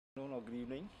Or good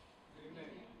evening.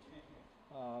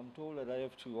 I'm told that I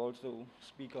have to also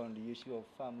speak on the issue of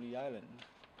Family Island.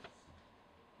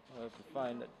 I have to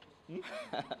find that.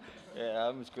 Yeah,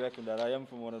 I'm correct in that I am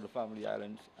from one of the Family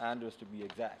Islands, Andros to be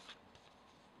exact.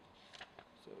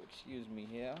 So excuse me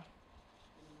here.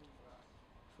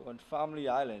 So on Family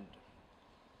Island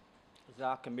is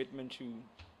our commitment to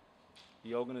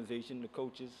the organization, the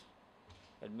coaches,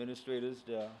 administrators,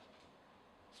 the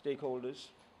stakeholders,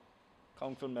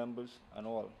 council members, and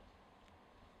all.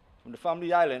 From the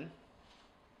Family Island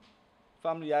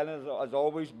has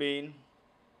always been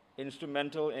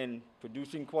instrumental in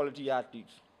producing quality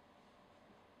athletes,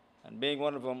 and being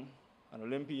one of them, an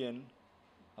Olympian,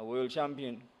 a world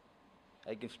champion,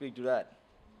 I can speak to that,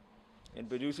 in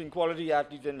producing quality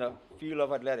athletes in the field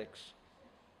of athletics.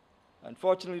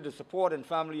 Unfortunately, the support in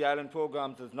Family Island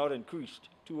programs has not increased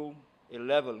to a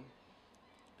level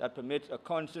that permits a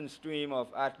constant stream of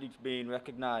athletes being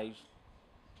recognized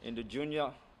in the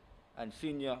junior and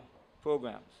senior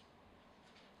programs.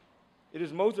 It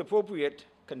is most appropriate,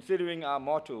 considering our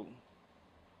motto,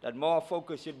 that more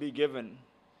focus should be given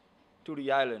to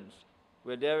the islands,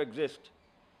 where there exists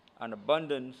an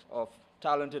abundance of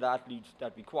talented athletes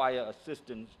that require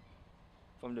assistance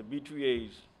from the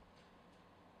B3As.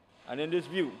 And in this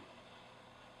view,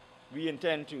 we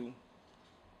intend to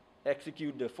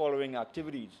execute the following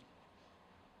activities.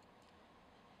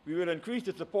 We will increase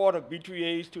the support of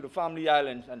B3As to the Family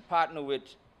Islands and partner with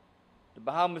the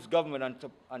Bahamas government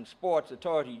and sports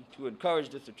authority to encourage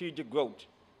the strategic growth,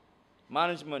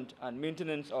 management, and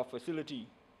maintenance of facility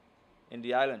in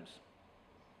the islands.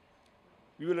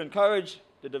 We will encourage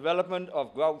the development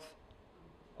of growth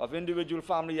of individual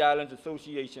Family Islands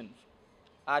associations,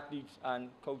 athletes, and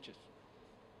coaches.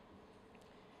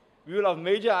 We will have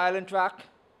major island track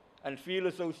and field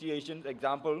associations,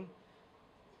 example,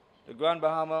 the Grand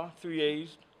Bahama 3As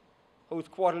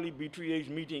host quarterly B3As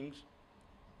meetings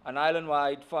and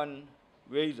island-wide fund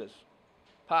raises,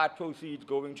 part proceeds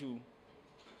going to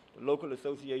the local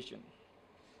association.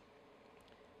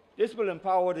 This will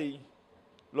empower the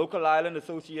local island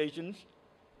associations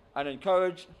and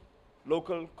encourage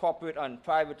local corporate and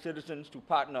private citizens to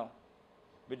partner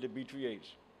with the B3As.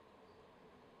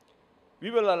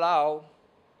 We will allow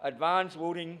advanced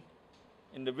voting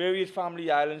in the various Family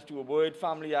Islands to avoid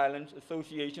Family Islands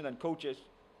association and coaches,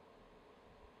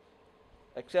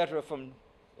 etc., from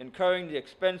incurring the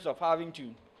expense of having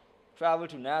to travel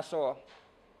to Nassau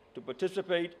to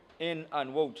participate in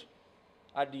and vote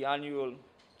at the annual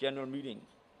general meeting.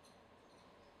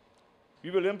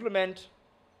 We will implement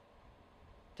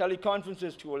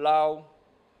teleconferences to allow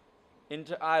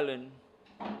inter-island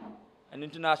and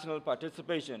international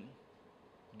participation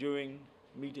during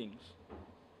meetings.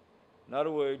 In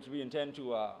other words, we intend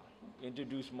to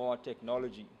introduce more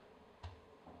technology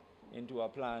into our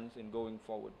plans in going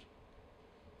forward.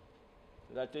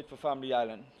 So that's it for Family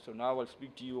Island. So now I'll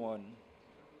speak to you on,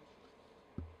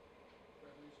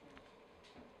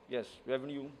 yes,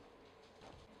 revenue.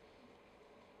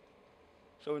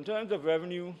 So in terms of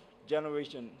revenue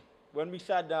generation, when we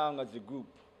sat down as a group,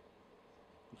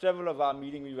 in several of our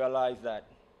meetings we realized that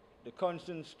the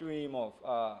constant stream of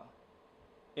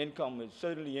income is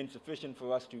certainly insufficient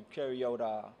for us to carry out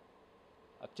our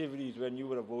activities when you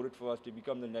would have voted for us to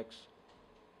become the next,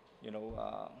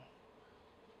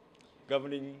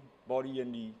 governing body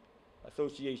in the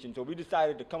association. So we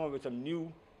decided to come up with some new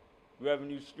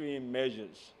revenue stream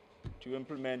measures to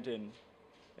implement in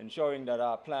ensuring that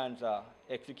our plans are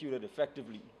executed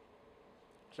effectively.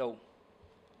 So,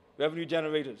 revenue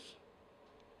generators.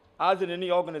 As in any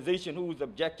organization whose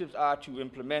objectives are to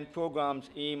implement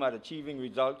programs aimed at achieving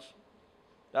results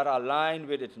that are aligned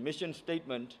with its mission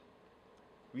statement,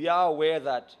 we are aware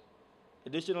that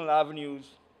additional avenues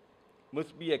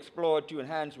must be explored to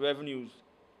enhance revenues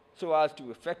so as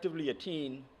to effectively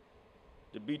attain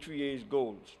the B3A's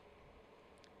goals.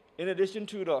 In addition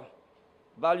to the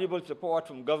valuable support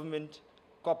from government,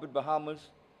 corporate Bahamas,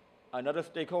 and other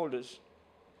stakeholders,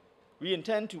 we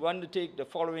intend to undertake the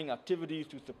following activities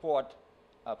to support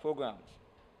our programs.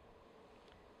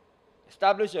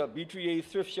 Establish a B3A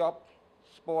thrift shop,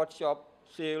 sports shop,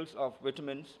 sales of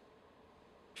vitamins,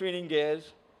 training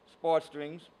gears, sports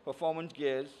drinks, performance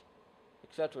gears,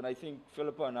 etc. And I think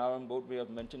Philippa and Aaron both may have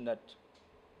mentioned that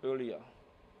earlier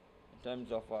in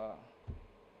terms of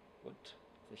what,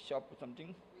 the shop or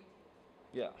something?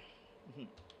 Yeah.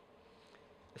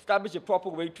 Establish a proper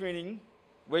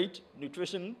weight,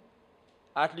 nutrition,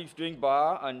 athletes drink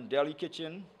bar and deli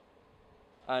kitchen,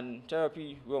 and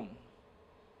therapy room.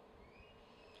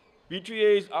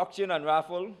 B3A's auction and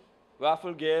raffle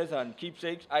raffle gears, and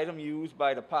keepsakes, items used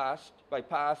by past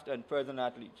and present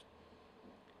athletes.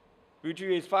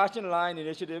 B3A's fashion line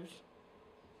initiatives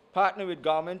partner with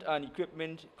garment and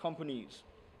equipment companies.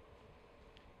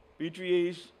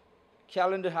 B3A's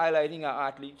calendar highlighting our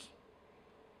athletes.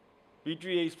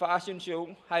 B3A's fashion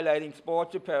show highlighting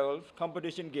sports apparel,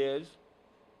 competition gears,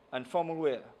 and formal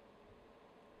wear.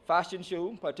 Fashion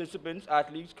show participants,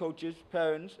 athletes, coaches,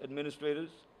 parents, administrators,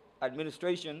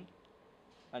 administration,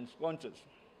 and sponsors.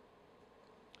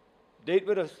 Date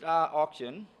with a star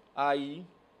auction, i.e.,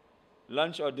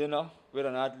 lunch or dinner with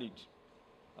an athlete.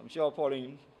 I'm sure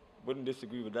Pauline wouldn't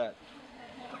disagree with that.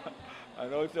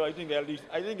 And also, I think Elise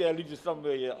is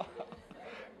somewhere here.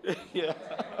 Yeah.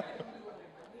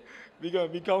 We're going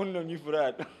to be counting on you for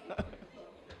that.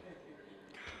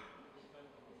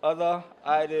 Other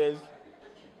ideas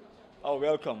are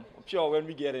welcome. I'm sure when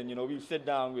we get in, we'll sit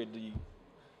down with the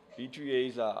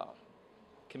B3A's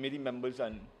committee members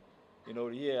and,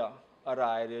 hear other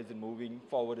ideas and moving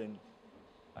forward and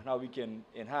how we can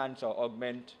enhance or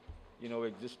augment,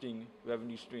 existing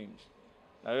revenue streams.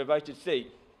 Now, if I should say,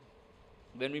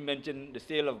 when we mention the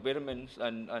sale of vitamins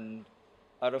and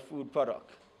other food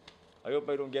products, I hope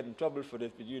I don't get in trouble for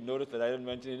this, but you notice that I didn't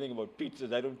mention anything about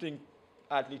pizzas. I don't think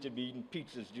athletes should be eating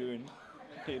pizzas during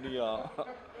the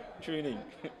training.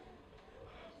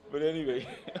 But anyway,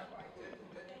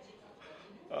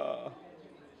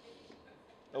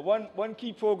 one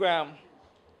key program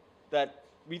that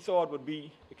we thought would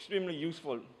be extremely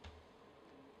useful,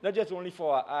 not just only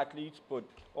for our athletes, but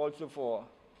also for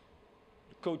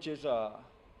the coaches,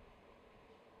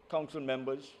 council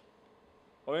members,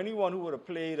 or anyone who would have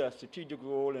played a strategic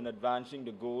role in advancing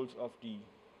the goals of the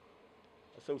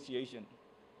association.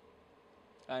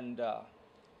 And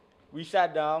we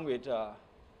sat down with a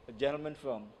gentleman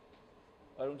from,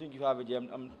 I don't think you have it yet,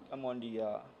 I'm on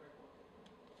the,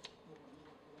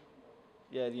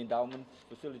 the endowment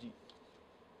facility.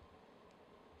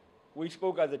 We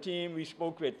spoke as a team, we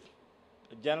spoke with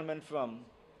a gentleman from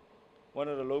one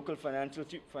of the local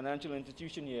financial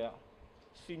institution here,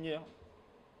 senior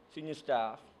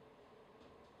staff,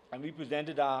 and we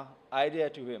presented our idea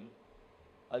to him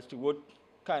as to what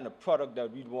kind of product that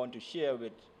we'd want to share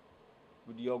with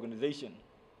the organization.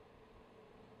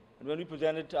 And when we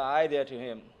presented our idea to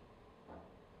him,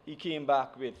 he came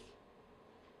back with,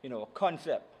 a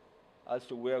concept as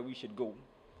to where we should go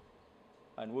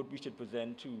and what we should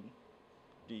present to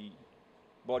the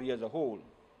body as a whole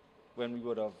when we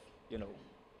would have,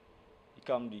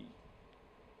 become the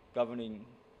governing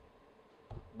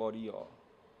body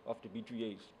of the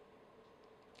B3As.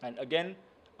 And again,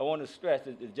 I want to stress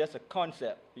it's just a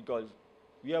concept because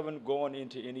we haven't gone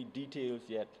into any details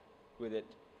yet with it.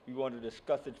 We want to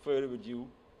discuss it further with you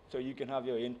so you can have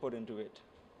your input into it.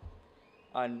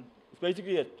 And it's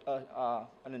basically an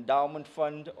endowment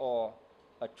fund or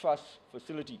a trust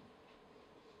facility.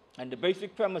 And the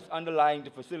basic premise underlying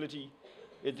the facility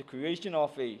is the creation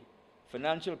of a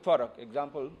financial product.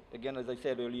 Example, again, as I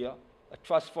said earlier, a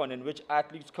trust fund in which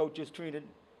athletes, coaches,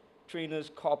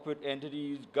 trainers, corporate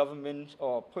entities, governments,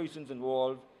 or persons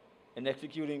involved in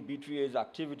executing B3A's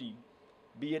activity,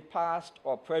 be it past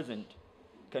or present,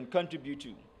 can contribute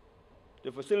to.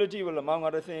 The facility will, among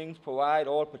other things, provide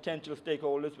all potential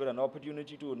stakeholders with an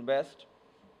opportunity to invest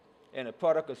in a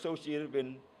product associated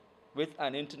with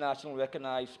an international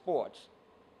recognized sport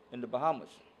in the Bahamas.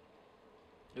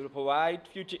 It will provide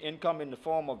future income in the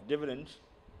form of dividends,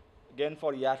 again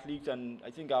for the athletes, and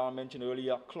I think I mentioned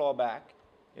earlier, clawback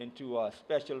into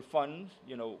special funds.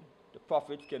 The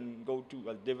profits can go to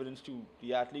as dividends to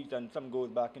the athletes, and some goes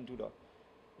back into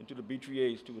the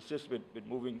B3As to assist with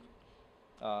moving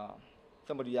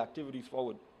some of the activities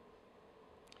forward.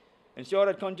 Ensure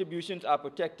that contributions are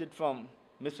protected from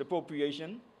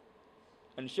misappropriation.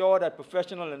 Ensure that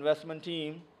professional investment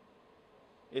team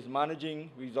is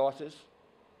managing resources.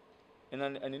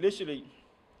 And initially,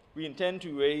 we intend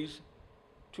to raise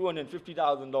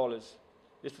 $250,000.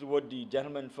 This is what the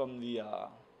gentleman from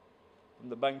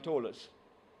the bank told us,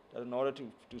 that in order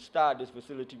to start this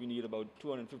facility, we need about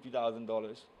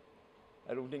 $250,000.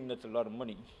 I don't think that's a lot of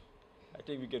money. I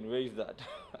think we can raise that.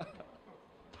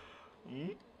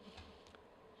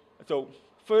 So,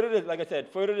 like I said,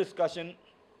 further discussion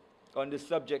on this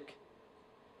subject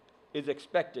is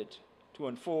expected to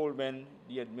unfold when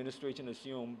the administration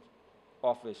assumes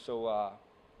office. So,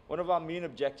 one of our main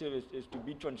objectives is to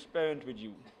be transparent with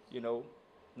you.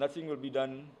 Nothing will be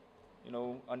done,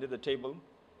 under the table.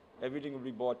 Everything will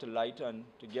be brought to light and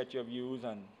to get your views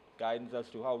and guidance as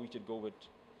to how we should go with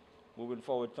moving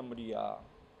forward some of the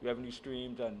revenue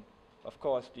streams and, of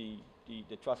course, the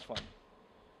trust fund.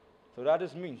 So that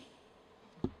is me.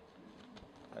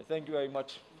 I thank you very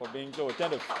much for being so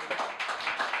attentive.